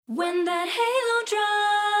When that halo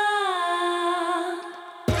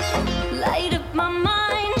drop, light up my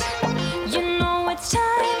mind, you know it's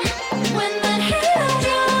time. When that halo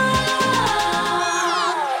drop.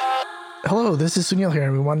 Hello, this is Sunil here,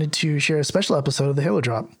 and we wanted to share a special episode of the Halo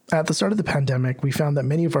Drop. At the start of the pandemic, we found that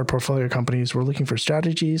many of our portfolio companies were looking for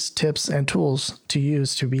strategies, tips, and tools to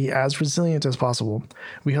use to be as resilient as possible.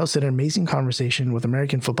 We hosted an amazing conversation with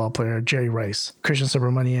American football player Jerry Rice, Christian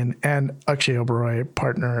Subramanian, and Akshay Oberoi,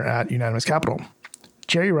 partner at Unanimous Capital.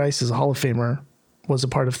 Jerry Rice is a Hall of Famer, was a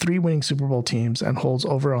part of 3 winning Super Bowl teams, and holds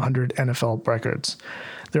over 100 NFL records.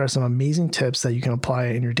 There are some amazing tips that you can apply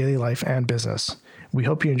in your daily life and business. We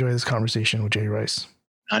hope you enjoy this conversation with Jerry Rice.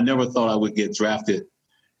 I never thought I would get drafted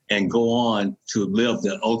and go on to live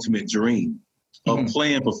the ultimate dream of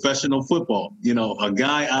playing professional football. You know, a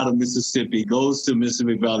guy out of Mississippi goes to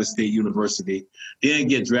Mississippi Valley State University, then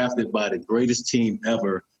get drafted by the greatest team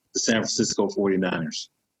ever, the San Francisco 49ers.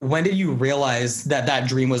 When did you realize that that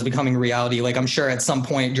dream was becoming reality? Like, I'm sure at some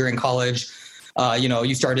point during college,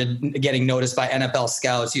 you started getting noticed by NFL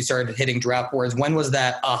scouts. You started hitting draft boards. When was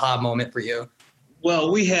that aha moment for you?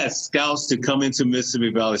 Well, we had scouts to come into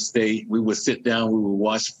Mississippi Valley State. We would sit down, we would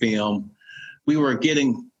watch film. We were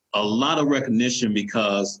getting a lot of recognition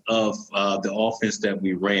because of the offense that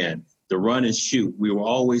we ran, the run and shoot. We were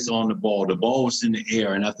always on the ball. The ball was in the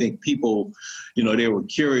air. And I think people, they were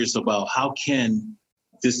curious about how can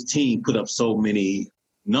this team put up so many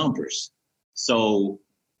numbers. So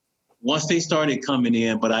once they started coming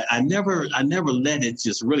in, but I never let it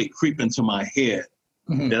just really creep into my head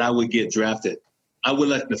that I would get drafted. I would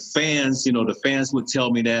let the fans would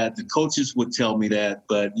tell me that, the coaches would tell me that.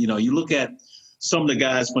 But, you look at some of the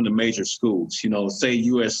guys from the major schools, say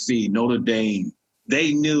USC, Notre Dame,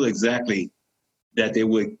 they knew exactly that they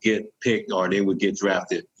would get picked or they would get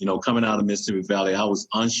drafted. Coming out of Mississippi Valley, I was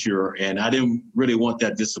unsure, and I didn't really want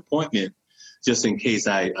that disappointment just in case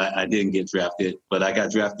I didn't get drafted. But I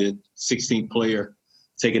got drafted, 16th player,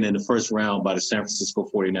 taken in the first round by the San Francisco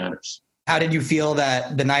 49ers. How did you feel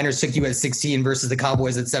that the Niners took you at 16 versus the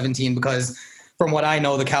Cowboys at 17? Because from what I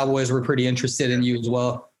know, the Cowboys were pretty interested in you as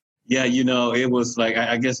well. Yeah, it was like,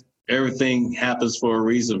 I guess everything happens for a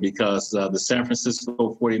reason, because the San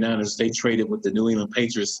Francisco 49ers, they traded with the New England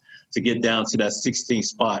Patriots to get down to that 16th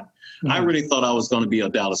spot. I really thought I was going to be a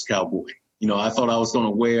Dallas Cowboy. I thought I was going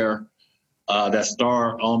to wear that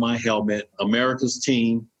star on my helmet, America's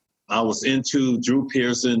team. I was into Drew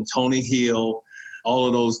Pearson, Tony Hill, all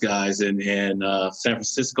of those guys. And San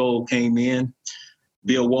Francisco came in.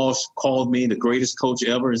 Bill Walsh called me, the greatest coach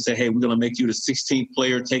ever, and said, hey, we're going to make you the 16th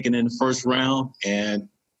player taken in the first round. And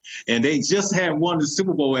they just had won the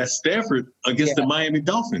Super Bowl at Stanford against the Miami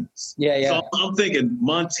Dolphins. So I'm thinking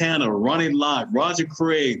Montana, Ronnie Lott, Roger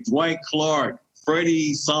Craig, Dwight Clark,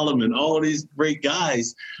 Freddie Solomon, all these great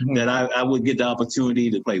guys that I would get the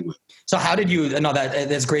opportunity to play with. So how did you,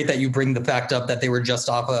 that's great that you bring the fact up that they were just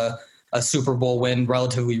off a Super Bowl win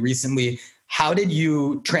relatively recently. How did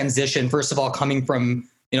you transition, first of all, coming from,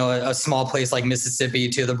 a small place like Mississippi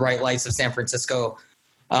to the bright lights of San Francisco,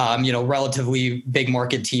 relatively big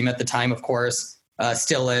market team at the time, of course,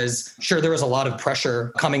 still is. Sure, there was a lot of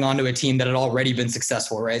pressure coming onto a team that had already been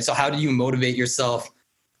successful, right? So how do you motivate yourself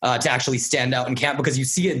to actually stand out in camp? Because you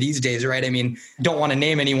see it these days, right? I mean, don't want to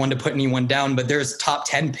name anyone to put anyone down, but there's top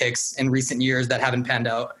 10 picks in recent years that haven't panned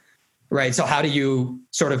out. Right. So how do you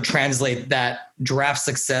sort of translate that draft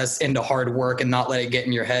success into hard work and not let it get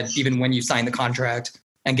in your head, even when you sign the contract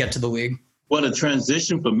and get to the league? Well, the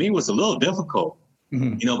transition for me was a little difficult,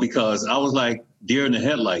 because I was like deer in the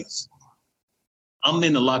headlights. I'm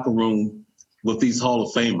in the locker room with these Hall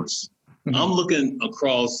of Famers. I'm looking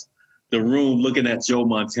across the room, looking at Joe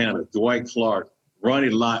Montana, Dwight Clark, Ronnie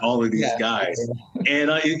Lott, all of these guys.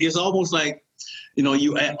 And it's almost like,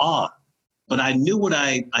 you at awe. But I knew what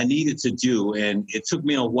I needed to do, and it took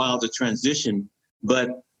me a while to transition. But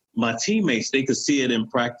my teammates, they could see it in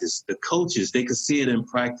practice. The coaches, they could see it in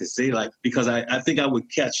practice. Because I think I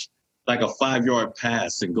would catch like a 5-yard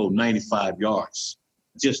pass and go 95 yards.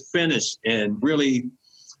 Just finish and really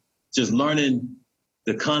just learning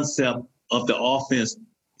the concept of the offense.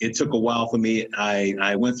 It took a while for me.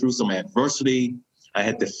 I went through some adversity. I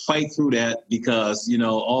had to fight through that because,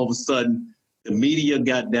 all of a sudden, the media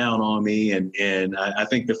got down on me, and I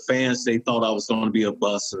think the fans, they thought I was going to be a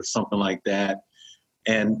bust or something like that.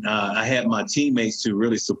 And I had my teammates to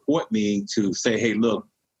really support me to say, hey, look,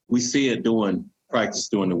 we see it doing practice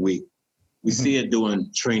during the week. We see it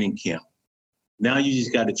doing training camp. Now you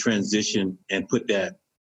just got to transition and put that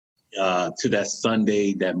to that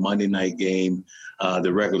Sunday, that Monday night game,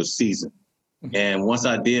 the regular season. And once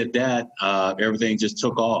I did that, everything just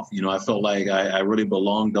took off. I felt like I really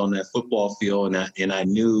belonged on that football field, and I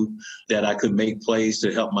knew that I could make plays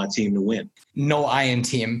to help my team to win. No I in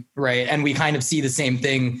team, right? And we kind of see the same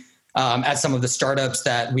thing at some of the startups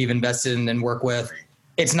that we've invested in and work with.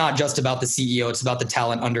 It's not just about the CEO, it's about the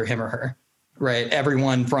talent under him or her, right?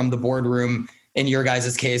 Everyone from the boardroom, in your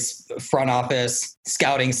guys' case, front office,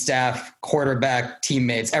 scouting staff, quarterback,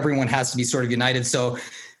 teammates, everyone has to be sort of united. So,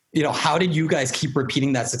 how did you guys keep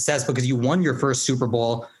repeating that success? Because you won your first Super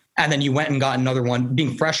Bowl and then you went and got another one,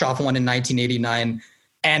 being fresh off one in 1989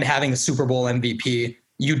 and having a Super Bowl MVP.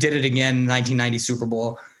 You did it again in 1990 Super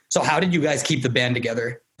Bowl. So how did you guys keep the band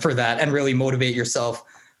together for that and really motivate yourself?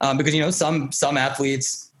 Because, some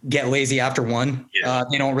athletes get lazy after one.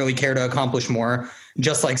 They don't really care to accomplish more.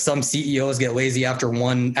 Just like some CEOs get lazy after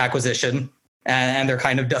one acquisition and they're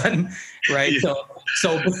kind of done, right? Yeah.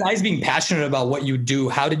 So besides being passionate about what you do,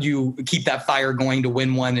 how did you keep that fire going to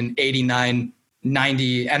win one in 89,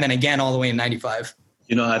 90, and then again all the way in 95?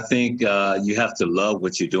 I think you have to love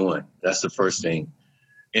what you're doing. That's the first thing.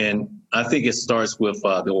 And I think it starts with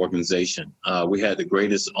the organization. We had the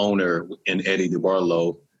greatest owner in Eddie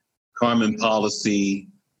DeBartolo, Carmen Policy,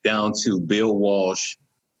 down to Bill Walsh.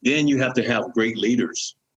 Then you have to have great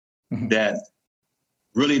leaders that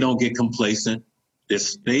really don't get complacent, they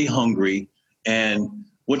stay hungry. And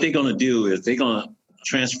what they're going to do is they're going to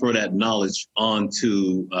transfer that knowledge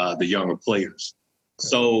onto the younger players.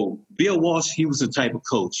 So Bill Walsh, he was the type of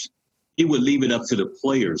coach, he would leave it up to the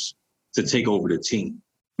players to take over the team.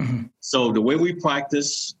 Mm-hmm. So the way we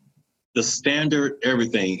practice, the standard,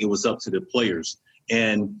 everything, it was up to the players.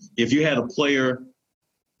 And if you had a player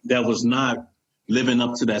that was not living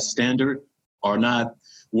up to that standard or not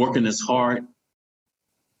working as hard,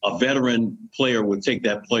 a veteran player would take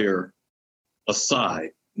that player aside,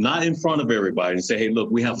 not in front of everybody, and say, hey, look,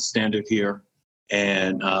 we have a standard here,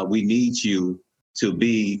 and we need you to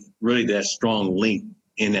be really that strong link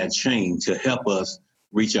in that chain to help us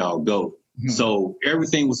reach our goal. Mm-hmm. So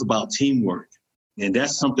everything was about teamwork. And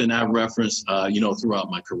that's something I referenced, throughout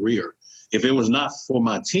my career. If it was not for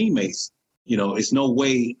my teammates, it's no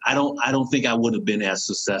way, I don't think I would have been as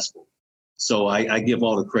successful. So I give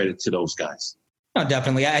all the credit to those guys. No,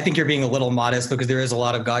 definitely. I think you're being a little modest because there is a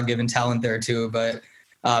lot of God-given talent there too, but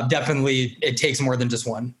definitely it takes more than just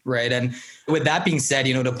one, right? And with that being said,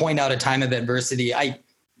 to point out a time of adversity,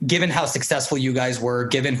 given how successful you guys were,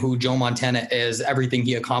 given who Joe Montana is, everything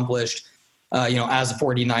he accomplished, as a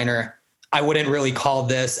 49er, I wouldn't really call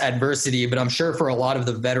this adversity, but I'm sure for a lot of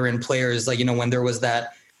the veteran players, when there was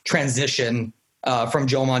that transition from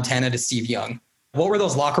Joe Montana to Steve Young, what were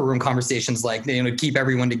those locker room conversations like, to keep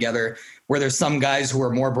everyone together? Were there some guys who were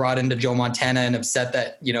more brought into Joe Montana and upset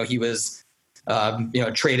that, he was,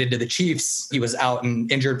 traded to the Chiefs, he was out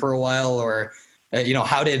and injured for a while, or,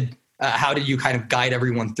 how did you kind of guide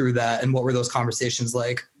everyone through that? And what were those conversations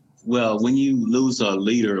like? Well, when you lose a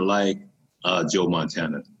leader like Joe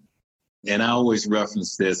Montana, and I always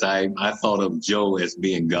reference this, I thought of Joe as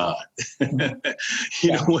being God.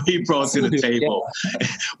 What he brought to the table. Yeah.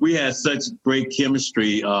 We had such great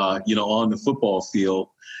chemistry, on the football field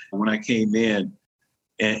when I came in.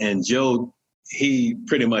 And Joe, he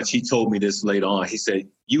told me this later on. He said,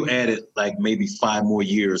 you added like maybe 5 more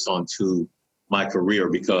years onto my career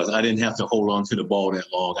because I didn't have to hold on to the ball that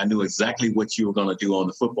long. I knew exactly what you were going to do on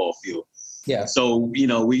the football field. Yeah. So,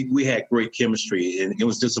 we had great chemistry, and it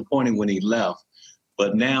was disappointing when he left.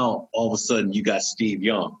 But now all of a sudden you got Steve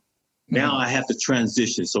Young. Now I have to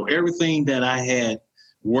transition. So everything that I had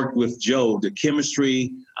worked with Joe, the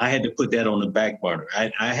chemistry, I had to put that on the back burner.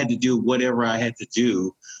 I had to do whatever I had to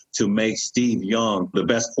do to make Steve Young the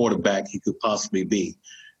best quarterback he could possibly be.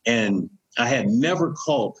 And I had never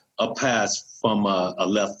caught a pass from a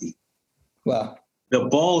lefty. Wow. The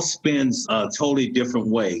ball spins a totally different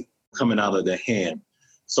way coming out of the hand.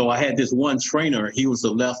 So I had this one trainer, he was a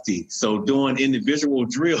lefty. So doing individual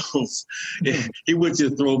drills, he would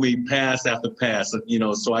just throw me pass after pass,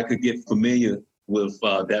 so I could get familiar with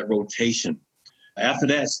that rotation. After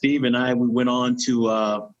that, Steve and we went on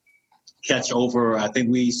to catch over, I think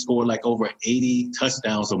we scored like over 80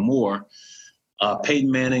 touchdowns or more. Peyton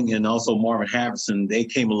Manning and also Marvin Harrison, they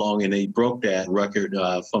came along and they broke that record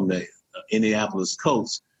from the Indianapolis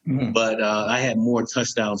Colts. Mm-hmm. But I had more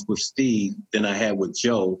touchdowns with Steve than I had with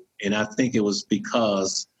Joe. And I think it was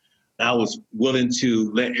because I was willing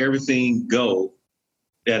to let everything go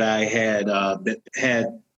that I had that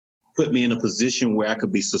had put me in a position where I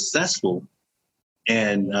could be successful.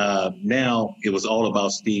 And now it was all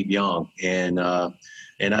about Steve Young. And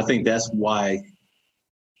I think that's why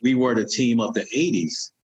we were the team of the 80s,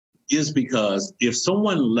 is because if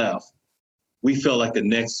someone left we felt like the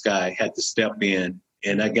next guy had to step in,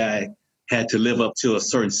 and that guy had to live up to a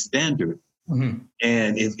certain standard.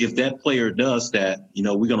 And if that player does that, you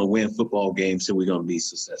know, we're going to win football games and we're going to be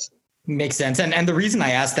successful. Makes sense. And the reason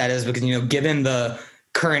I asked that is because, you know, given the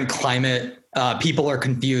current climate, people are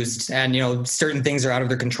confused and, you know, certain things are out of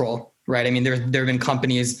their control, right? I mean, there have been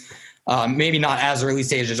companies, maybe not as early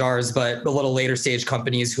stage as ours, but a little later stage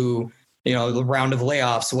companies who, you know, the round of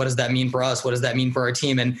layoffs, what does that mean for us? What does that mean for our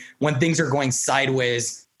team? And when things are going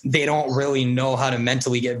sideways, they don't really know how to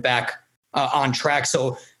mentally get back on track.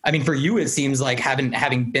 So, I mean, for you, it seems like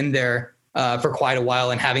having been there for quite a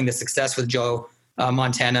while and having the success with Joe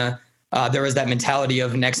Montana, there was that mentality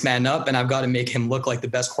of next man up, and I've got to make him look like the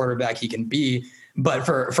best quarterback he can be. But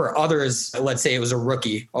for others, let's say it was a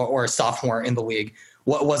rookie or a sophomore in the league,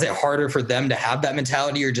 what was it harder for them to have that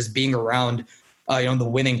mentality, or just being around, you know, the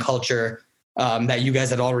winning culture that you guys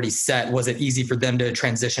had already set? Was it easy for them to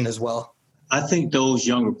transition as well? I think those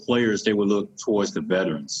younger players, they would look towards the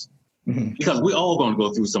veterans. Because we're all going to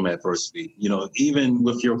go through some adversity, you know, even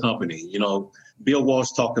with your company. You know, Bill Walsh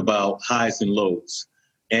talked about highs and lows.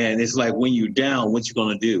 And it's like when you're down, what you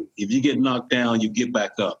going to do? If you get knocked down, you get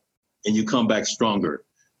back up and you come back stronger.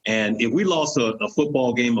 And if we lost a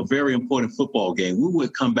football game, a very important football game, we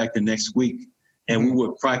would come back the next week and we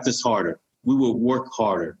would practice harder. We would work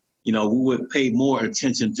harder. You know, we would pay more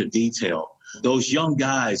attention to detail. Those young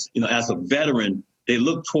guys, you know, as a veteran, they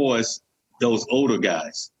look towards those older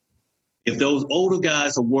guys. If those older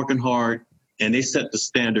guys are working hard and they set the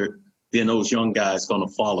standard, then those young guys going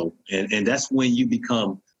to follow. And that's when you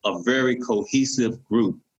become a very cohesive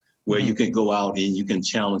group where you can go out and you can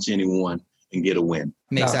challenge anyone and get a win.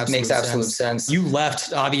 Makes absolute sense. You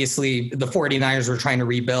left, obviously, the 49ers were trying to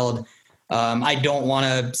rebuild. I don't want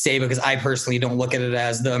to say, because I personally don't look at it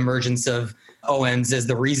as the emergence of Owens is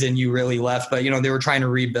the reason you really left, but, you know, they were trying to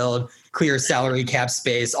rebuild, clear salary cap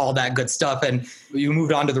space, all that good stuff. And you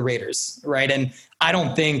moved on to the Raiders, right? And I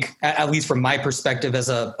don't think, at least from my perspective as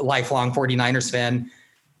a lifelong 49ers fan,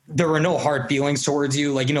 there were no hard feelings towards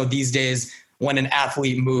you. Like, you know, these days when an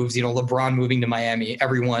athlete moves, you know, LeBron moving to Miami,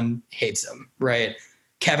 everyone hates him, right?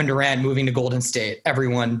 Kevin Durant moving to Golden State,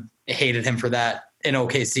 everyone hated him for that in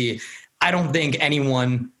OKC. I don't think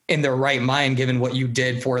anyone in their right mind, given what you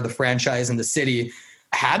did for the franchise and the city,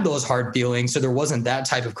 had those hard feelings. So there wasn't that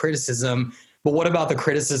type of criticism. But what about the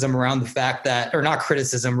criticism around the fact that, or not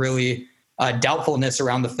criticism, really doubtfulness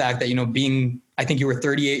around the fact that, you know, being, I think you were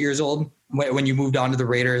 38 years old when you moved on to the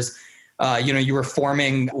Raiders, you know, you were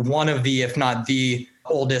forming one of the, if not the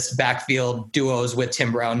oldest backfield duos with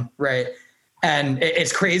Tim Brown, right? And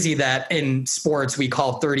it's crazy that in sports we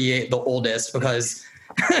call 38 the oldest because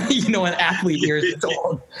you know, an athlete years is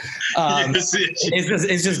old.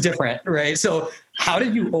 It's just different, right? So how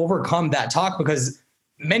did you overcome that talk? Because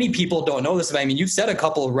many people don't know this. I mean, you set a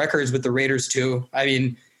couple of records with the Raiders too. I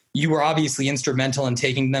mean, you were obviously instrumental in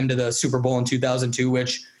taking them to the Super Bowl in 2002,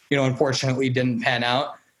 which, you know, unfortunately didn't pan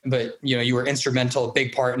out. But, you know, you were instrumental, a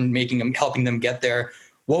big part in helping them get there.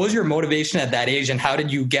 What was your motivation at that age? And how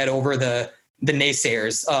did you get over the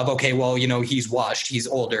naysayers of, okay, well, you know, he's washed, he's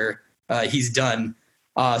older, he's done.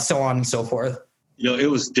 So on and so forth? You know,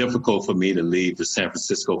 it was difficult for me to leave the San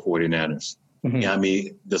Francisco 49ers. I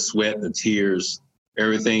mean, the sweat, the tears,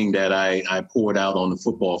 everything that I poured out on the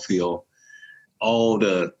football field, all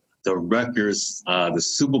the records, the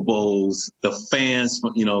Super Bowls, the fans,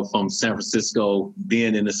 you know, from San Francisco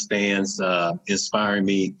being in the stands, inspiring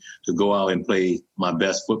me to go out and play my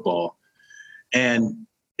best football. And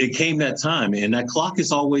it came that time, and that clock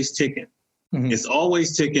is always ticking. It's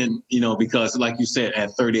always ticking, you know, because like you said,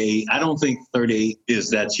 at 38, I don't think 38 is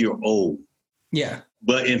that you're old. Yeah.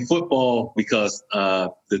 But in football, because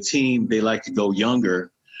the team, they like to go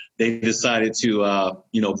younger, they decided to,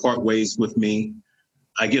 you know, part ways with me.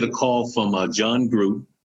 I get a call from John Groot,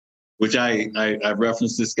 which I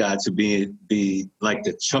referenced this guy to be like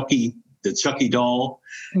the Chucky doll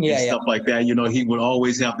and stuff like that. You know, he would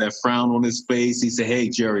always have that frown on his face. He said, "Hey,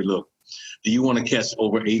 Jerry, look, do you want to catch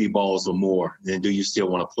over 80 balls or more? Then do you still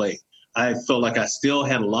want to play?" I felt like I still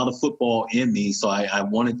had a lot of football in me, so I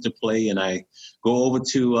wanted to play, and I go over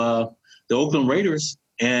to the Oakland Raiders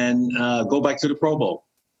and go back to the Pro Bowl.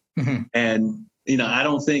 And, you know, I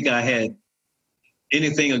don't think I had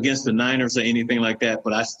anything against the Niners or anything like that,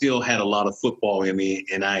 but I still had a lot of football in me,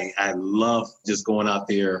 and I love just going out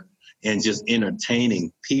there and just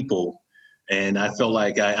entertaining people. And I felt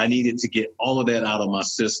like I needed to get all of that out of my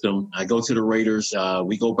system. I go to the Raiders.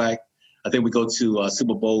 We go back. I think we go to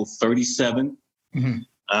Super Bowl 37 and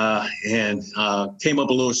came up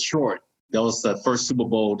a little short. That was the first Super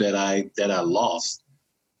Bowl that I lost.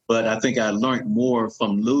 But I think I learned more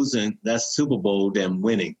from losing that Super Bowl than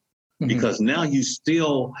winning, because now you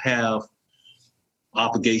still have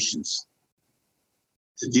obligations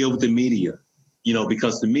to deal with the media,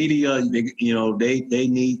 because the media, they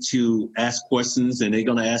need to ask questions, and they're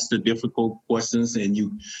going to ask the difficult questions, and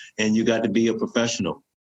you got to be a professional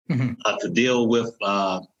to deal with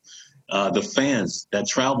the fans that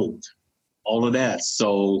traveled, all of that.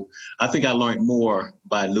 So I think I learned more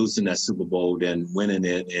by losing that Super Bowl than winning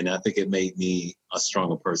it. And I think it made me a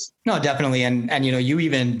stronger person. No, definitely. And you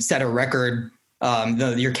even set a record.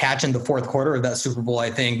 Your catch in the fourth quarter of that Super Bowl, I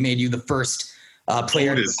think, made you the first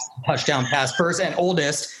player to touchdown pass, first and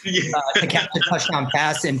oldest to catch a touchdown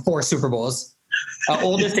pass in 4 Super Bowls.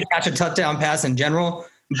 Oldest to catch a touchdown pass in general.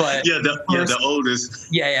 But the oldest.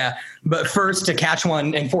 Yeah. But first to catch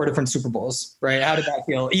one in 4 different Super Bowls, right? How did that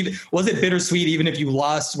feel? Was it bittersweet, even if you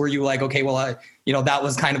lost? Were you like, okay, well, that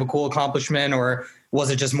was kind of a cool accomplishment, or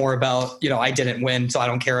was it just more about, I didn't win, so I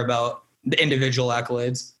don't care about the individual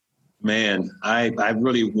accolades? Man, I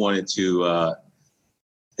really wanted to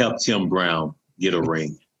help Tim Brown get a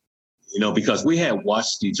ring, because we had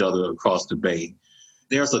watched each other across the bay.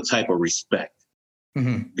 There's a type of respect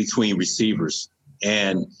between receivers.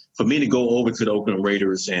 And for me to go over to the Oakland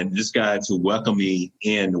Raiders and this guy to welcome me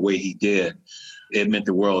in the way he did, it meant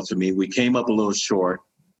the world to me. We came up a little short,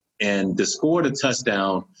 and to score the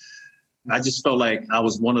touchdown, I just felt like I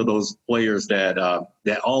was one of those players that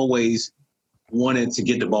always wanted to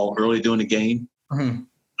get the ball early during the game.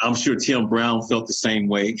 I'm sure Tim Brown felt the same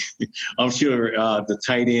way. I'm sure the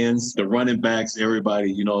tight ends, the running backs,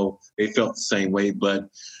 everybody, they felt the same way. But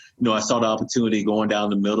I saw the opportunity going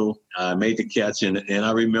down the middle. I made the catch, and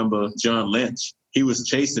I remember John Lynch. He was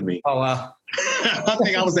chasing me. Oh, wow. I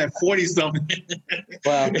think I was at 40-something.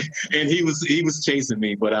 Wow. And he was chasing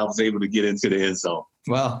me, but I was able to get into the end zone.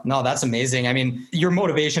 Well, no, that's amazing. I mean, your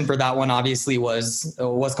motivation for that one obviously was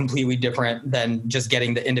completely different than just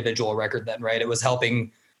getting the individual record then, right? It was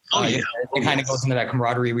helping. It kind of goes into that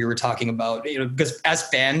camaraderie we were talking about, because as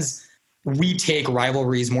fans, we take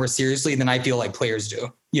rivalries more seriously than I feel like players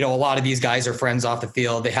do. A lot of these guys are friends off the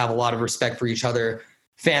field. They have a lot of respect for each other.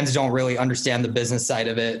 Fans don't really understand the business side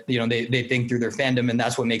of it. They think through their fandom, and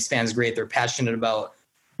that's what makes fans great. They're passionate about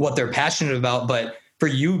what they're passionate about. But for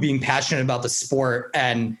you being passionate about the sport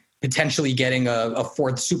and potentially getting a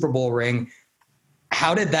 4th Super Bowl ring,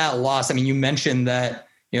 how did that loss? I mean, you mentioned that,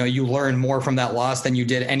 you learned more from that loss than you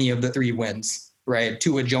did any of the 3 wins, right?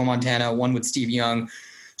 2 with Joe Montana, 1 with Steve Young.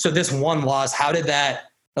 So this one loss, how did that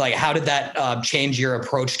change your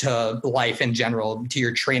approach to life in general, to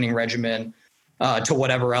your training regimen, to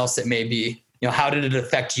whatever else it may be? How did it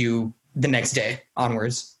affect you the next day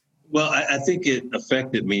onwards? Well, I think it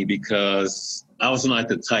affected me because I was not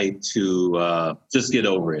the type to just get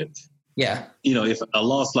over it. Yeah. If a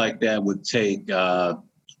loss like that would take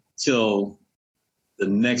till the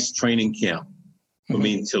next training camp for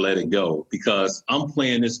me to let it go, because I'm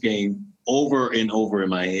playing this game over and over in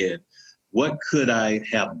my head. What could I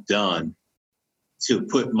have done to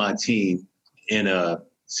put my team in a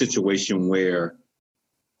situation where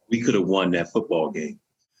we could have won that football game?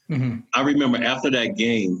 I remember after that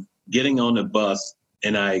game, getting on the bus,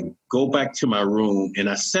 and I go back to my room, and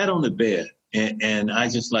I sat on the bed, and I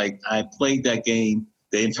just I played that game,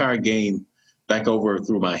 the entire game, back over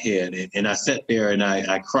through my head. And I sat there and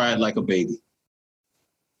I cried like a baby,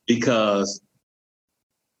 because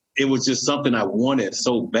it was just something I wanted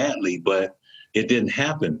so badly, but it didn't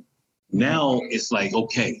happen. Now it's like,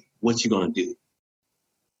 okay, what you going to do?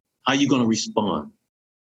 How you going to respond?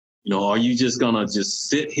 Are you just going to just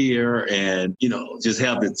sit here and, just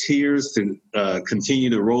have the tears to continue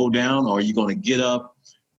to roll down? Or are you going to get up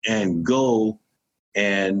and go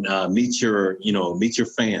and meet your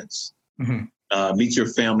fans, meet your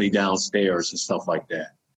family downstairs and stuff like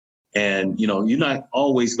that? And, you're not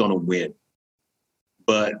always going to win,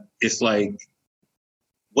 but it's like,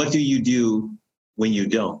 what do you do when you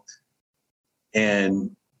don't?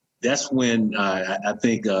 And that's when I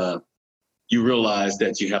think you realize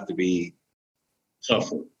that you have to be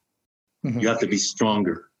tougher. You have to be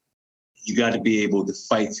stronger. You got to be able to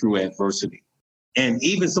fight through adversity. And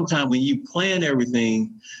even sometimes when you plan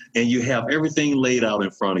everything and you have everything laid out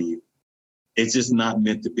in front of you, it's just not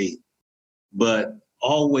meant to be. But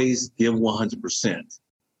always give 100%.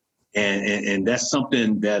 And that's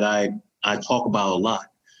something that I talk about a lot.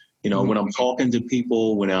 When I'm talking to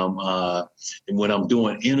people, when I'm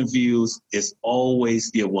doing interviews, it's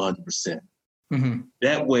always give 100%.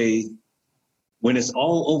 That way, when it's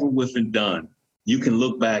all over with and done, you can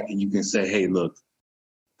look back and you can say, hey, look,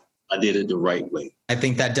 I did it the right way. I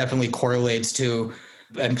think that definitely correlates to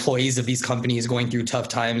employees of these companies going through tough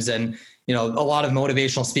times. And, you know, a lot of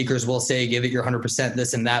motivational speakers will say, give it your 100%,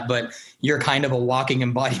 this and that, but you're kind of a walking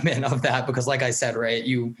embodiment of that because like I said, right,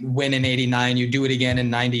 you win in 89, you do it again in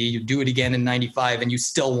 90, you do it again in 95, and you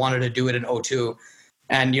still wanted to do it in 02.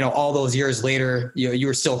 And, you know, all those years later, you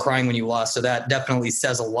were still crying when you lost. So that definitely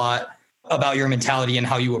says a lot about your mentality and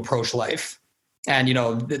how you approach life. And, you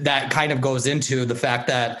know, that kind of goes into the fact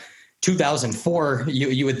that 2004,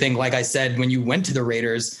 you would think, like I said, when you went to the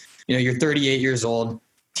Raiders, you know, you're 38 years old,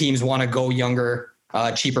 teams want to go younger,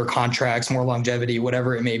 cheaper contracts, more longevity,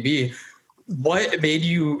 whatever it may be. What made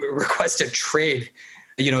you request a trade?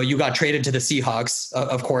 You know, you got traded to the Seahawks,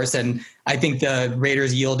 of course, and I think the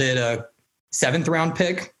Raiders yielded a 7th round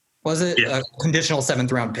pick, was it? Yeah. A conditional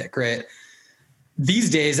 7th round pick, right? These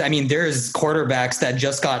days, I mean, there's quarterbacks that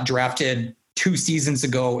just got drafted 2 seasons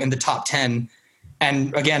ago in the top 10.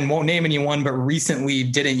 And again, won't name anyone, but recently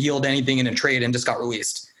didn't yield anything in a trade and just got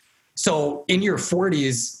released. So in your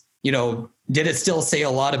 40s, you know, did it still say a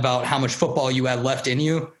lot about how much football you had left in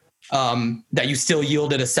you, that you still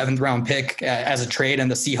yielded a 7th round pick as a trade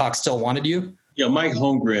and the Seahawks still wanted you? Yeah, Mike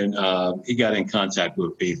Holmgren, he got in contact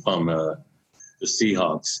with me from the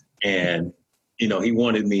Seahawks. And, you know, he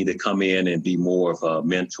wanted me to come in and be more of a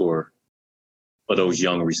mentor for those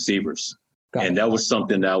young receivers. And that was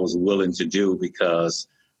something that I was willing to do because,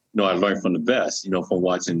 you know, I learned from the best, you know, from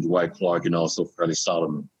watching Dwight Clark and also Freddie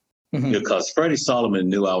Solomon. Mm-hmm. Because Freddie Solomon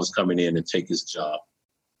knew I was coming in and take his job,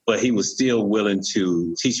 but he was still willing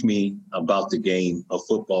to teach me about the game of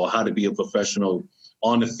football, how to be a professional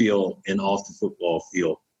on the field and off the football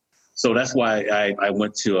field. So that's why I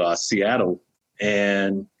went to Seattle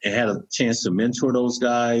and had a chance to mentor those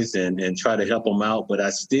guys and try to help them out. But I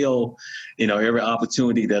still, you know, every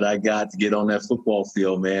opportunity that I got to get on that football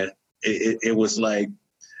field, man, it was like,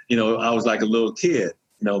 you know, I was like a little kid.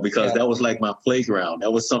 You know, because that was like my playground.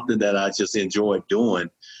 That was something that I just enjoyed doing.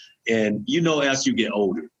 And, you know, as you get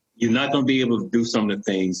older, you're not going to be able to do some of the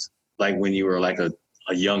things like when you were like a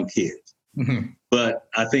young kid. Mm-hmm. But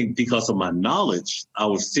I think because of my knowledge, I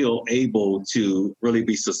was still able to really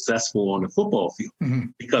be successful on the football field. Mm-hmm.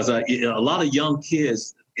 Because a lot of young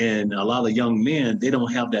kids and a lot of young men, they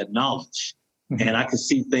don't have that knowledge. Mm-hmm. And I could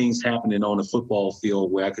see things happening on the football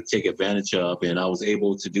field where I could take advantage of. And I was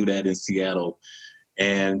able to do that in Seattle.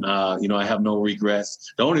 And, you know, I have no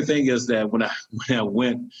regrets. The only thing is that when I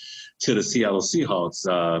went to the Seattle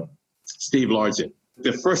Seahawks, Steve Largent,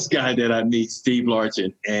 the first guy that I meet, Steve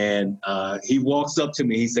Largent, and he walks up to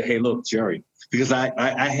me. He said, "Hey, look, Jerry," because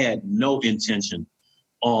I had no intention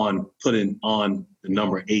on putting on the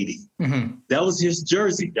number 80. Mm-hmm. That was his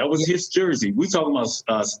jersey. We talking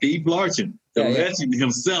about Steve Largent, the legend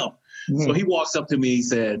himself. Mm-hmm. So he walks up to me. He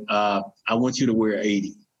said, "I want you to wear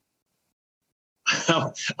 80."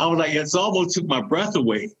 I was like, it almost took my breath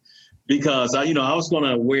away because I was going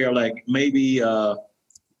to wear like maybe,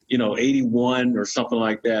 81 or something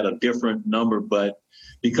like that, a different number. But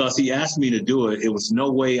because he asked me to do it, it was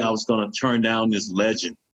no way I was going to turn down this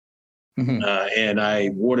legend. Mm-hmm. And I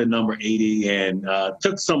wore the number 80 and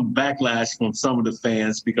took some backlash from some of the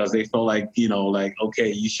fans because they felt like,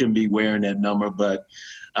 okay, you shouldn't be wearing that number. But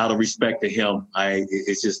out of respect to him,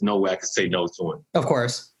 it's just no way I could say no to him. Of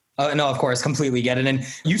course. No, of course, completely get it. And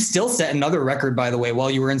you still set another record, by the way,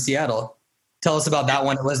 while you were in Seattle. Tell us about that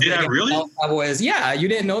one. Did I really? Cowboys. Yeah, you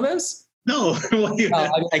didn't know this? No.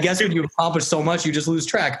 I guess when you accomplish so much, you just lose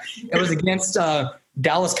track. It was against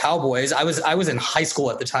Dallas Cowboys. I was in high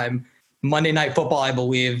school at the time. Monday Night Football, I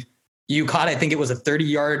believe. You caught, I think it was a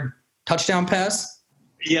 30-yard touchdown pass.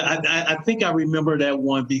 Yeah, I think I remember that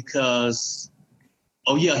one because,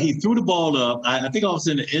 he threw the ball up. I think I was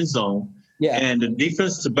in the end zone. Yeah. And the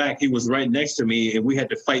defensive back, he was right next to me, and we had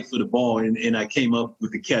to fight for the ball, and I came up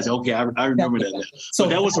with the catch. Okay, I remember that. So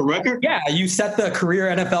that was a record? Yeah, you set the career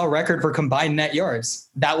NFL record for combined net yards.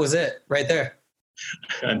 That was it right there.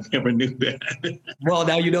 I never knew that. Well,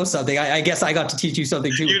 now you know something. I guess I got to teach you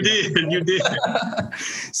something too. You did.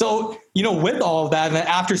 So, with all of that, and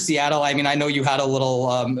after Seattle, I mean, I know you had a little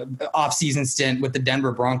off-season stint with the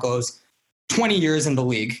Denver Broncos, 20 years in the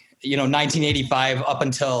league. 1985 up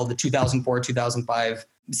until the 2004-2005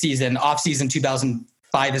 season. Off-season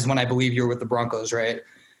 2005 is when I believe you were with the Broncos, right?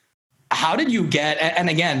 How did you get, and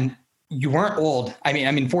again, you weren't old. I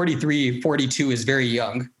mean, 43, 42 is very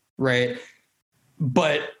young, right?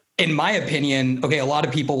 But in my opinion, a lot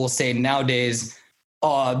of people will say nowadays,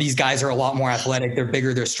 these guys are a lot more athletic. They're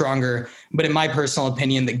bigger, they're stronger. But in my personal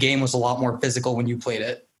opinion, the game was a lot more physical when you played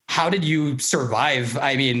it. How did you survive?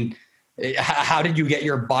 I mean, how did you get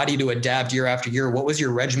your body to adapt year after year? What was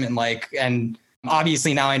your regimen like? And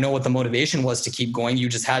Obviously now I know what the motivation was to keep going. You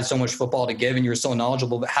just had so much football to give and you're so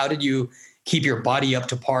knowledgeable, but how did you keep your body up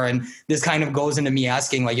to par? And this kind of goes into me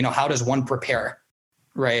asking, like, how does one prepare,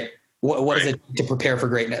 right? What is it to prepare for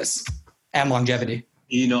greatness and longevity?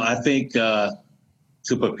 I think to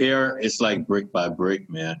prepare, it's like brick by brick,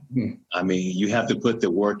 man. I mean, you have to put the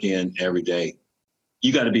work in every day.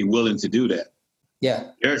 You got to be willing to do that. Yeah.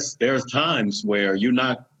 There's times where you're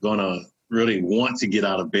not going to really want to get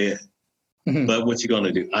out of bed. But what you're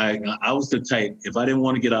going to do? I was the type, if I didn't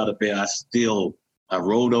want to get out of bed, I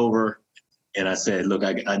rolled over and I said, look,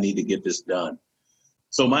 I need to get this done.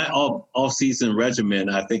 So my off-season regimen,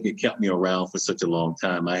 I think it kept me around for such a long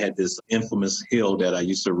time. I had this infamous hill that I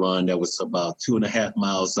used to run that was about 2.5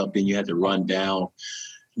 miles up, and you had to run down.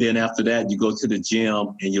 Then after that, you go to the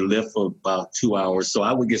gym and you lift for about 2 hours. So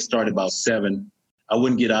I would get started about 7. I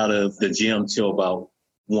wouldn't get out of the gym till about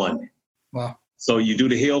 1. Wow. So you do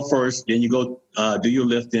the hill first, then you go do your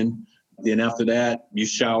lifting. Then after that, you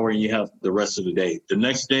shower and you have the rest of the day. The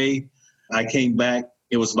next day, I came back.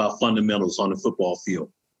 It was about fundamentals on the football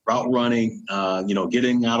field. Route running,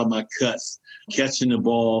 getting out of my cuts, catching the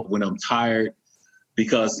ball when I'm tired.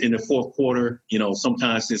 Because in the fourth quarter,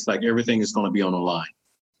 sometimes it's like everything is going to be on the line.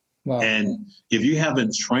 Wow. And if you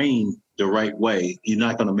haven't trained the right way, you're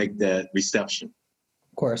not going to make that reception.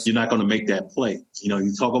 Of course. You're not going to make that play.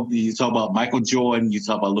 You talk about Michael Jordan, you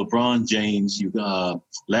talk about LeBron James,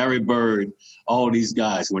 Larry Bird, all these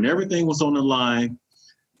guys. When everything was on the line,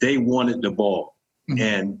 they wanted the ball.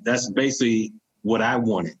 And that's basically what I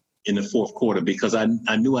wanted in the fourth quarter, because I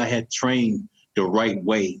knew I had trained the right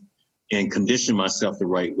way and conditioned myself the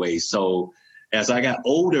right way. So as I got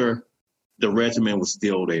older, the regimen was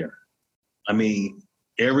still there. I mean,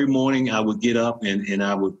 every morning I would get up and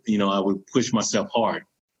I would push myself hard.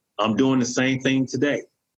 I'm doing the same thing today.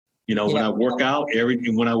 When I work out every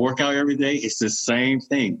day, it's the same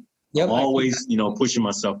thing. Yep. I'm always, pushing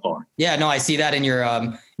myself hard. Yeah, no, I see that in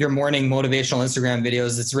your morning motivational Instagram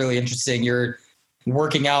videos. It's really interesting. You're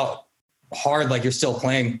working out hard like you're still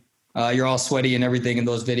playing. You're all sweaty and everything in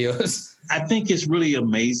those videos. I think it's really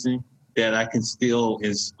amazing that I can still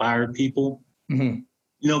inspire people.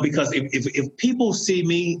 Because if people see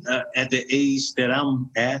me at the age that I'm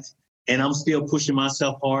at and I'm still pushing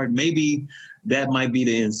myself hard, maybe that might be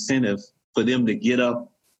the incentive for them to get up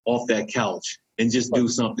off that couch and just do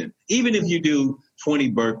something. Even if you do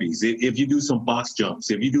 20 burpees, if you do some box jumps,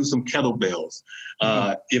 if you do some kettlebells,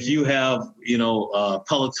 if you have,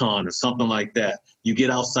 Peloton or something like that, you get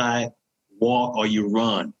outside, walk, or you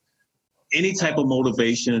run. Any type of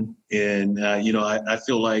motivation. And, I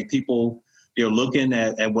feel like people, they're looking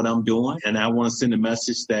at what I'm doing, and I want to send a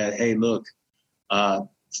message that, hey, look,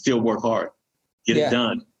 still work hard, get it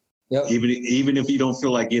done. Yep. Even if you don't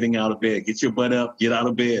feel like getting out of bed, get your butt up, get out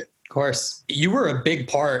of bed. Of course. You were a big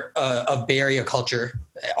part of Bay Area culture,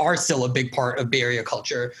 are still a big part of Bay Area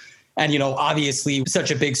culture. And, obviously such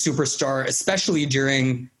a big superstar, especially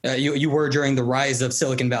during, you were during the rise of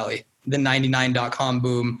Silicon Valley, the 99.com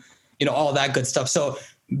boom, all that good stuff. So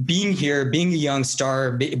being here, being a young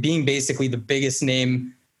star, being basically the biggest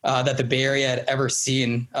name that the Bay Area had ever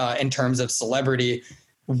seen in terms of celebrity,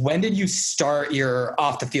 when did you start your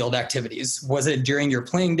off the field activities? Was it during your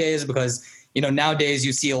playing days? Because nowadays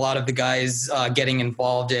you see a lot of the guys getting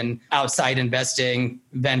involved in outside investing,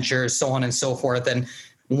 ventures, so on and so forth. And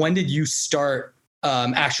when did you start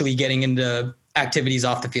actually getting into activities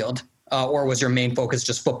off the field? Or was your main focus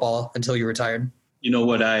just football until you retired? You know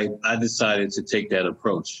what? I decided to take that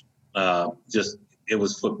approach. It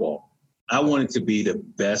was football. I wanted to be the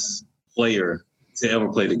best player to ever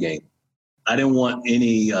play the game. I didn't want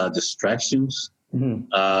any distractions.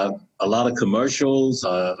 A lot of commercials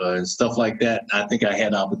and stuff like that. I think I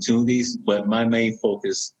had opportunities, but my main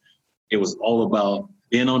focus, it was all about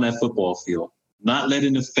being on that football field, not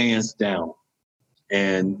letting the fans down,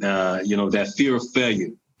 and that fear of failure.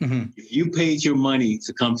 If you paid your money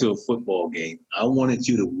to come to a football game, I wanted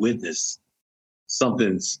you to witness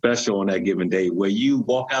something special on that given day, where you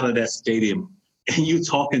walk out of that stadium and you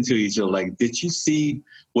talking to each other like, did you see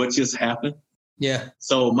what just happened? Yeah.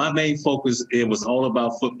 So my main focus, it was all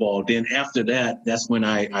about football. Then after that, that's when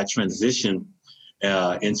I transitioned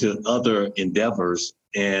into other endeavors.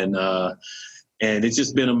 And it's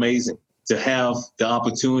just been amazing to have the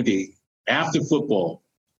opportunity after football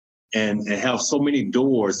and have so many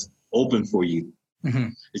doors open for you.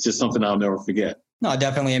 It's just something I'll never forget. No,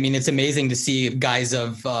 definitely. I mean, it's amazing to see guys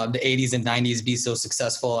of the 80s and 90s be so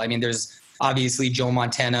successful. I mean, there's obviously Joe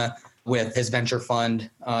Montana with his venture fund.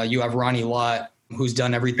 You have Ronnie Lott, who's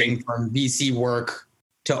done everything from VC work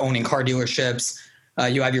to owning car dealerships.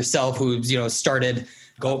 You have yourself, who's started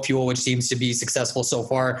Goat Fuel, which seems to be successful so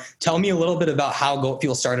far. Tell me a little bit about how Goat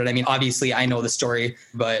Fuel started. I mean, obviously I know the story,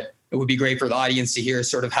 but it would be great for the audience to hear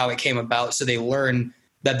sort of how it came about so they learn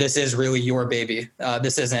that this is really your baby.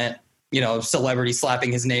 This isn't, celebrity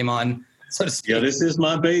slapping his name on, so to speak. Yeah, this is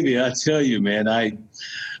my baby. I tell you, man, I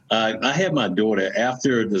had my daughter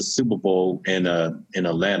after the Super Bowl in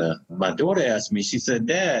Atlanta. My daughter asked me, she said,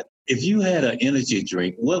 "Dad, if you had an energy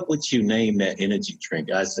drink, what would you name that energy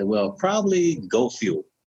drink?" I said, "Well, probably Goat Fuel,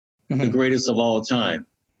 the greatest of all time."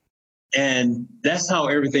 And that's how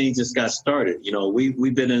everything just got started.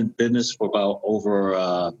 We've been in business for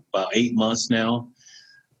about 8 months now,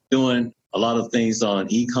 doing a lot of things on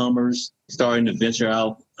e-commerce, starting to venture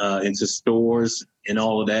out into stores and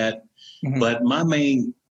all of that. But my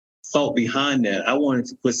main thought behind that, I wanted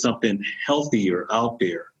to put something healthier out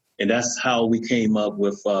there. And that's how we came up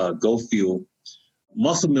with Goat Fuel.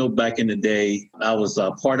 Muscle Milk back in the day, I was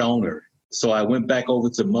a part owner. So I went back over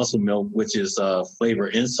to Muscle Milk, which is Flavor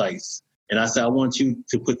Insights. And I said, I want you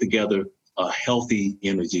to put together a healthy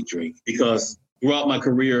energy drink. Because throughout my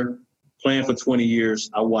career, playing for 20 years,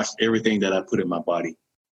 I watched everything that I put in my body.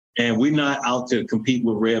 And we're not out to compete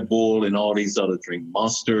with Red Bull and all these other drinks,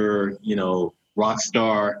 Monster,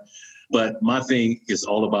 Rockstar. But my thing is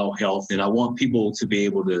all about health. And I want people to be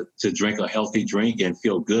able to drink a healthy drink and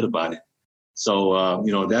feel good about it. So,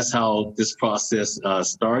 that's how this process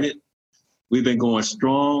started. We've been going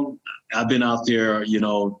strong. I've been out there,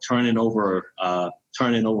 turning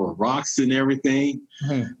over rocks and everything,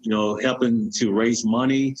 helping to raise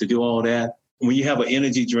money to do all that. When you have an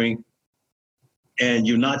energy drink and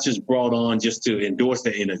you're not just brought on just to endorse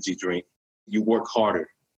the energy drink, you work harder.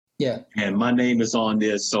 Yeah. And my name is on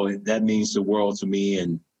this, so that means the world to me.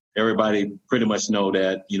 And everybody pretty much know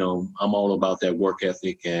that, I'm all about that work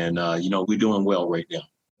ethic. And, we're doing well right now.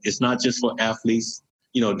 It's not just for athletes.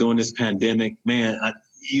 During this pandemic, man,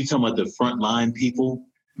 you talking about the frontline people,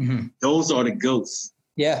 those are the GOATs.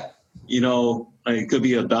 Yeah. It could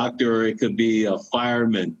be a doctor, it could be a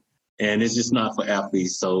fireman, and it's just not for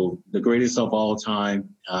athletes. So the greatest of all time.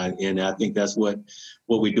 And I think that's what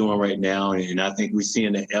we're doing right now. And I think we're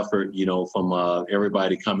seeing the effort, from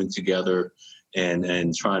everybody coming together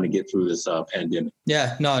and trying to get through this pandemic.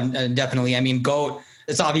 Yeah, no, definitely. I mean, GOAT,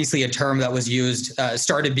 it's obviously a term that was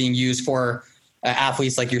started being used for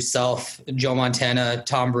athletes like yourself, Joe Montana,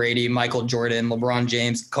 Tom Brady, Michael Jordan, LeBron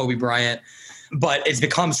James, Kobe Bryant. But it's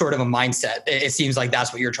become sort of a mindset. It seems like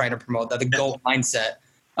that's what you're trying to promote, that the GOAT mindset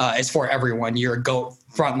is for everyone. You're a GOAT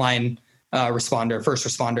frontline responder, first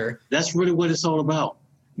responder. That's really what it's all about.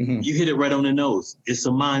 You hit it right on the nose. It's a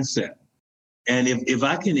mindset. And if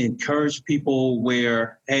I can encourage people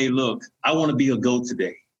where, hey, look, I want to be a GOAT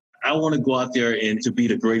today. I want to go out there and to be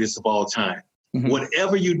the greatest of all time.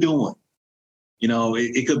 Whatever you're doing,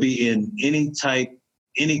 it could be in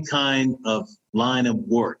any kind of line of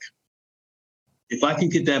work. If I can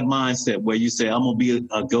get that mindset where you say, I'm going to be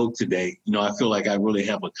a GOAT today, I feel like I really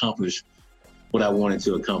have accomplished what I wanted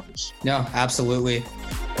to accomplish. No, absolutely.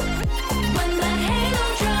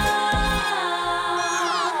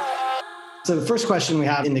 So the first question we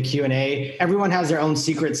have in the Q&A, everyone has their own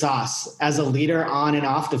secret sauce. As a leader on and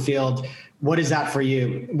off the field, what is that for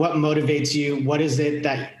you? What motivates you? What is it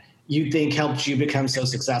that you think helped you become so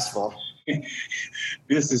successful?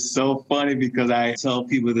 This is so funny because I tell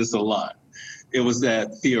people this a lot. It was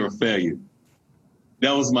that fear of failure.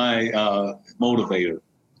 That was my motivator.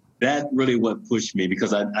 That really what pushed me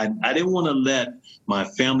because I didn't want to let my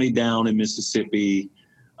family down in Mississippi.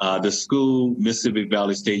 The school, Mississippi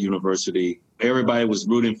Valley State University, everybody was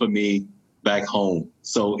rooting for me back home.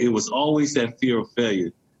 So it was always that fear of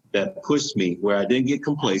failure that pushed me where I didn't get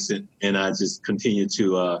complacent and I just continued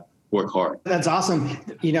to work hard. That's awesome.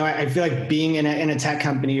 I feel like being in a tech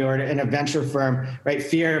company or in a venture firm, right?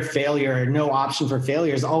 Fear of failure, no option for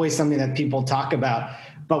failure is always something that people talk about.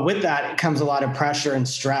 But with that comes a lot of pressure and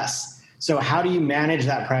stress. So how do you manage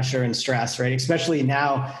that pressure and stress, right? Especially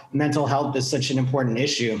now, mental health is such an important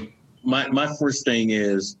issue. My first thing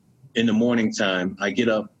is in the morning time, I get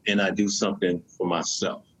up and I do something for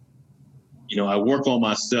myself. I work on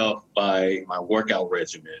myself by my workout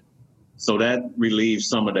regimen. So that relieves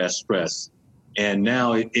some of that stress. And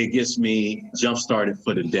now it gets me jump-started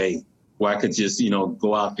for the day where I could just,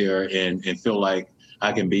 go out there and feel like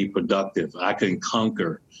I can be productive. I can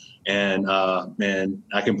conquer. And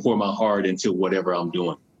I can pour my heart into whatever I'm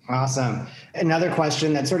doing. Awesome. Another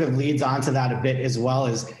question that sort of leads on to that a bit as well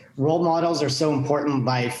is role models are so important in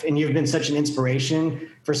life, and you've been such an inspiration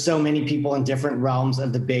for so many people in different realms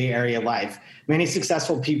of the Bay Area life. Many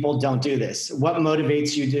successful people don't do this. What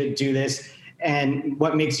motivates you to do this, and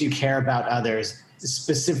what makes you care about others?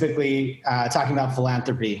 specifically talking about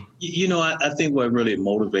philanthropy? I think what really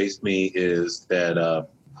motivates me is that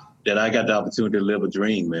I got the opportunity to live a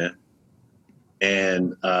dream, man.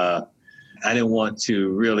 And I didn't want to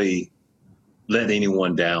really let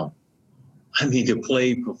anyone down. I mean, to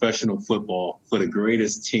play professional football for the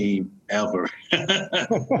greatest team ever,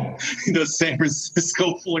 the San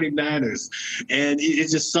Francisco 49ers. And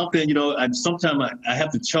it's just something, sometimes I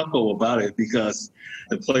have to chuckle about it because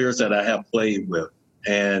the players that I have played with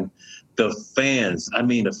and the fans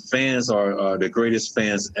are the greatest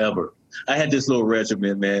fans ever. I had this little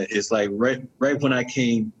regiment, man. It's like right when I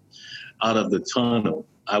came out of the tunnel,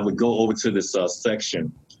 I would go over to this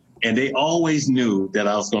section. And they always knew that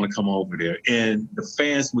I was going to come over there. And the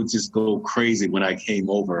fans would just go crazy when I came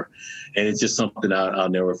over. And it's just something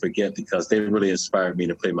I'll never forget because they really inspired me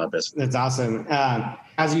to play my best. That's awesome.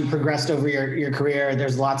 As you progressed over your career,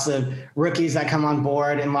 there's lots of rookies that come on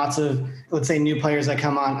board and lots of, let's say, new players that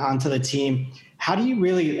come onto the team. How do you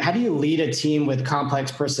lead a team with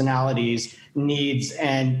complex personalities, needs,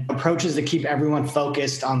 and approaches to keep everyone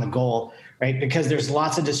focused on the goal? Right? Because there's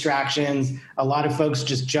lots of distractions. A lot of folks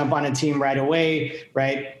just jump on a team right away,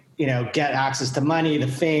 right? Get access to money, the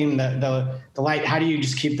fame, the light. How do you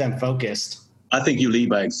just keep them focused? I think you lead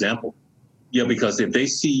by example. Yeah, because if they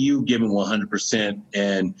see you giving 100%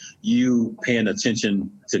 and you paying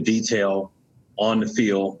attention to detail on the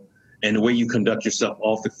field and the way you conduct yourself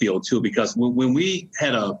off the field too, because when we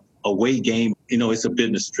had a away game, it's a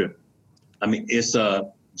business trip. I mean, it's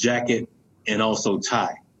a jacket and also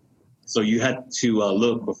tie. So you had to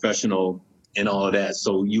look professional and all of that.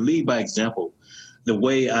 So you lead by example. The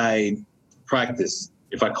way I practice,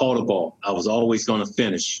 if I caught a ball, I was always going to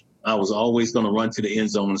finish. I was always going to run to the end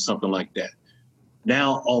zone or something like that.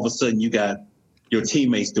 Now, all of a sudden, you got your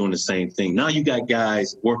teammates doing the same thing. Now you got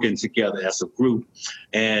guys working together as a group,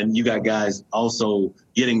 and you got guys also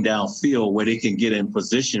getting downfield where they can get in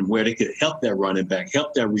position where they could help that running back,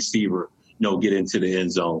 help that receiver, get into the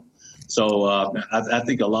end zone. So I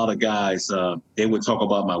think a lot of guys, they would talk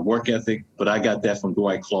about my work ethic, but I got that from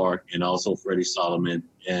Dwight Clark and also Freddie Solomon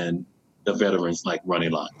and the veterans like Ronnie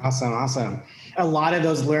Lott. Awesome. A lot of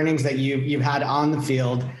those learnings that you've had on the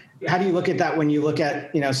field, how do you look at that when you look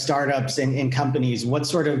at, startups and companies? What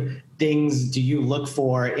sort of things do you look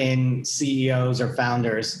for in CEOs or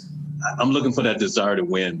founders? I'm looking for that desire to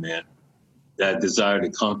win, man, that desire to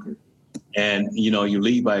conquer. And, you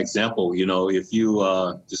lead by example. If you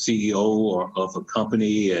are the CEO of a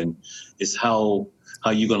company, and it's how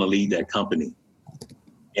you're going to lead that company.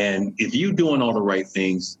 And if you're doing all the right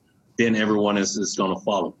things, then everyone is going to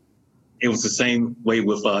follow. It was the same way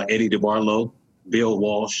with Eddie DeBarlo, Bill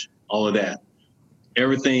Walsh, all of that.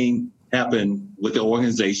 Everything happened with the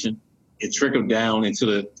organization. It trickled down into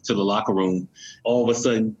the locker room. All of a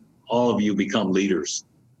sudden, all of you become leaders.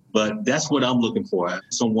 But that's what I'm looking for.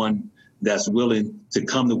 Someone that's willing to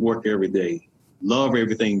come to work every day, love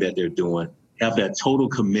everything that they're doing, have that total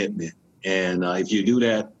commitment. And if you do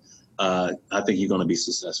that, I think you're going to be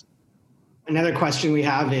successful. Another question we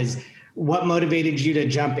have is, what motivated you to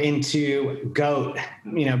jump into GOAT,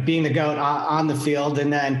 being the GOAT on the field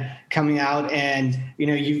and then coming out and,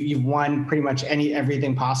 you've won pretty much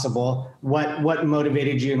everything possible. What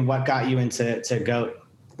motivated you and what got you into GOAT?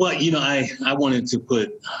 Well, I wanted to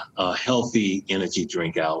put a healthy energy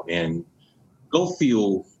drink out, and Go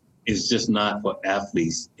Fuel is just not for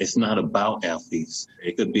athletes. It's not about athletes.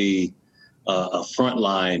 It could be a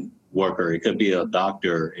frontline worker. It could be a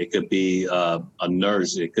doctor. It could be a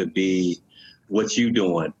nurse. It could be what you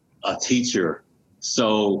doing, a teacher.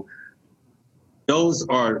 So those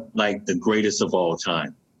are like the greatest of all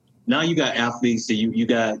time. Now you got athletes. So you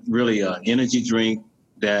got really an energy drink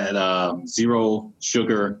that zero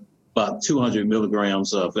sugar, about 200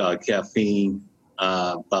 milligrams of caffeine,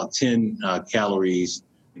 about 10 calories.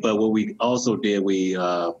 But what we also did, we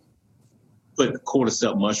put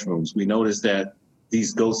cordyceps mushrooms. We noticed that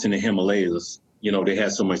these goats in the Himalayas, they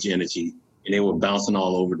had so much energy and they were bouncing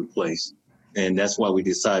all over the place. And that's why we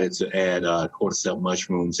decided to add cordyceps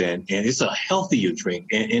mushrooms. And it's a healthier drink.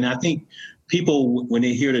 And I think people, when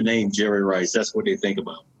they hear the name Jerry Rice, that's what they think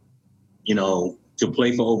about. To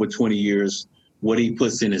play for over 20 years, what he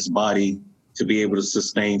puts in his body to be able to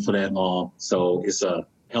sustain for that long. So it's a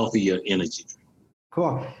healthier energy drink.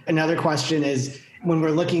 Cool. Another question is, when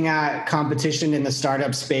we're looking at competition in the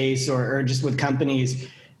startup space or just with companies,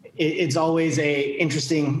 it's always a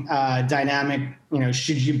interesting dynamic.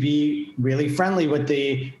 Should you be really friendly with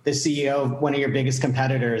the CEO of one of your biggest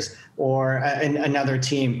competitors or another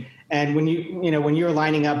team? And when you're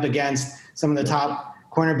lining up against some of the top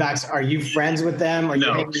cornerbacks, are you friends with them? Are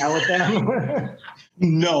you hanging out with them?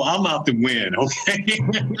 No, I'm out to win. Okay.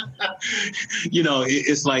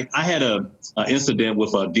 It's like I had a incident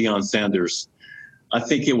with Deion Sanders. I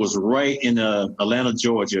think it was right in Atlanta,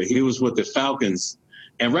 Georgia. He was with the Falcons.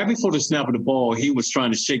 And right before the snap of the ball, he was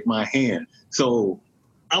trying to shake my hand. So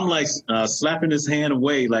I'm like slapping his hand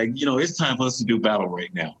away, like, it's time for us to do battle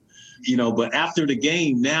right now. But after the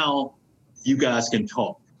game, now you guys can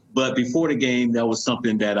talk. But before the game, that was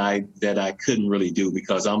something that I couldn't really do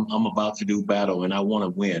because I'm about to do battle and I want to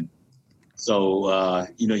win. So,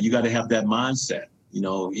 you got to have that mindset.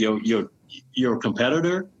 You're a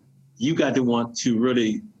competitor. You got to want to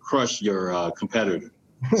really crush your competitor.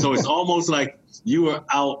 So it's almost like you are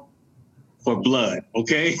out for blood,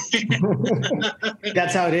 okay?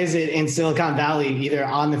 That's how it is in Silicon Valley, either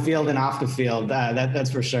on the field and off the field.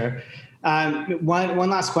 That's for sure. One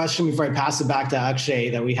last question before I pass it back to Akshay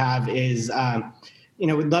that we have is,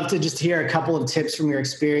 we'd love to just hear a couple of tips from your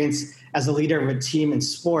experience as a leader of a team in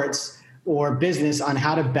sports or business on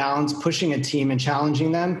how to balance pushing a team and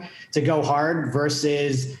challenging them to go hard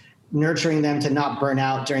versus nurturing them to not burn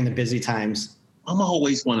out during the busy times. I'm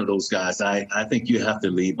always one of those guys. I think you have to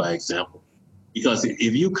lead by example. Because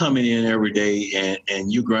if you coming in every day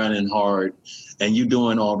and you grinding hard and you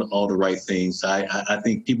doing all the right things, I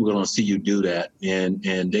think people are going to see you do that and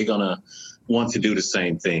they're going to want to do the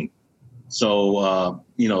same thing. So,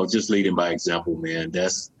 just leading by example, man,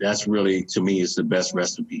 that's really, to me, is the best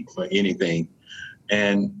recipe for anything.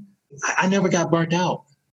 And I never got burnt out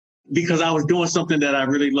because I was doing something that I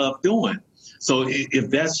really love doing. So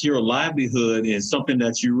if that's your livelihood and something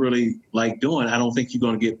that you really like doing, I don't think you're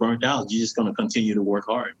going to get burnt out. You're just going to continue to work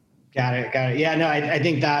hard. Got it. Yeah, no, I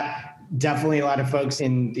think that definitely a lot of folks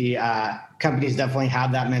in the companies definitely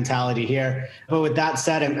have that mentality here. But with that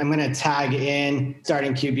said, I'm going to tag in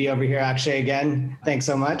starting QB over here, Akshay, again. Thanks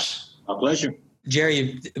so much. My pleasure.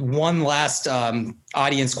 Jerry, one last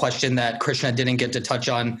audience question that Krishna didn't get to touch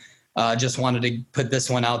on. Just wanted to put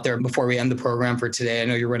this one out there before we end the program for today. I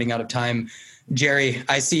know you're running out of time. Jerry,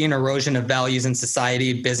 I see an erosion of values in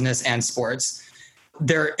society, business, and sports.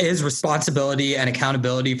 There is responsibility and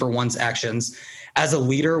accountability for one's actions. As a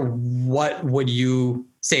leader, what would you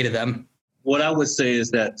say to them? What I would say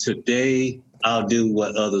is that today I'll do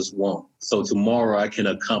what others want. So tomorrow I can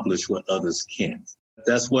accomplish what others can't.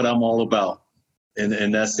 That's what I'm all about.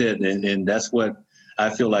 And that's it. And that's what I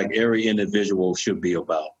feel like every individual should be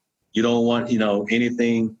about. You don't want,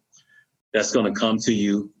 anything that's going to come to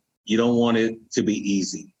you. You don't want it to be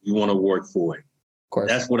easy. You want to work for it. Of course.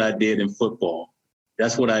 That's what I did in football.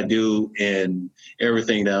 That's what I do in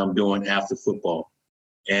everything that I'm doing after football.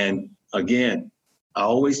 And again, I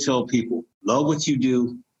always tell people, love what you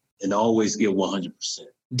do and always give 100%.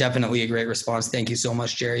 Definitely a great response. Thank you so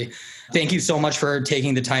much, Jerry. Thank you so much for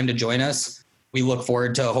taking the time to join us. We look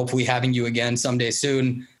forward to hopefully having you again someday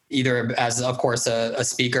soon, either as, of course, a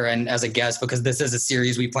speaker and as a guest, because this is a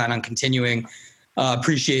series we plan on continuing.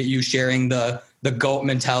 Appreciate you sharing the GOAT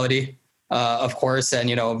mentality, of course,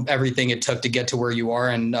 and, everything it took to get to where you are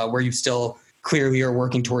and where you still clearly are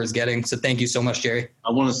working towards getting. So thank you so much, Jerry.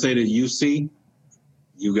 I want to say to UC,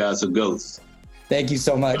 you guys are GOATs. Thank you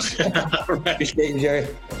so much. All right. Appreciate you, Jerry.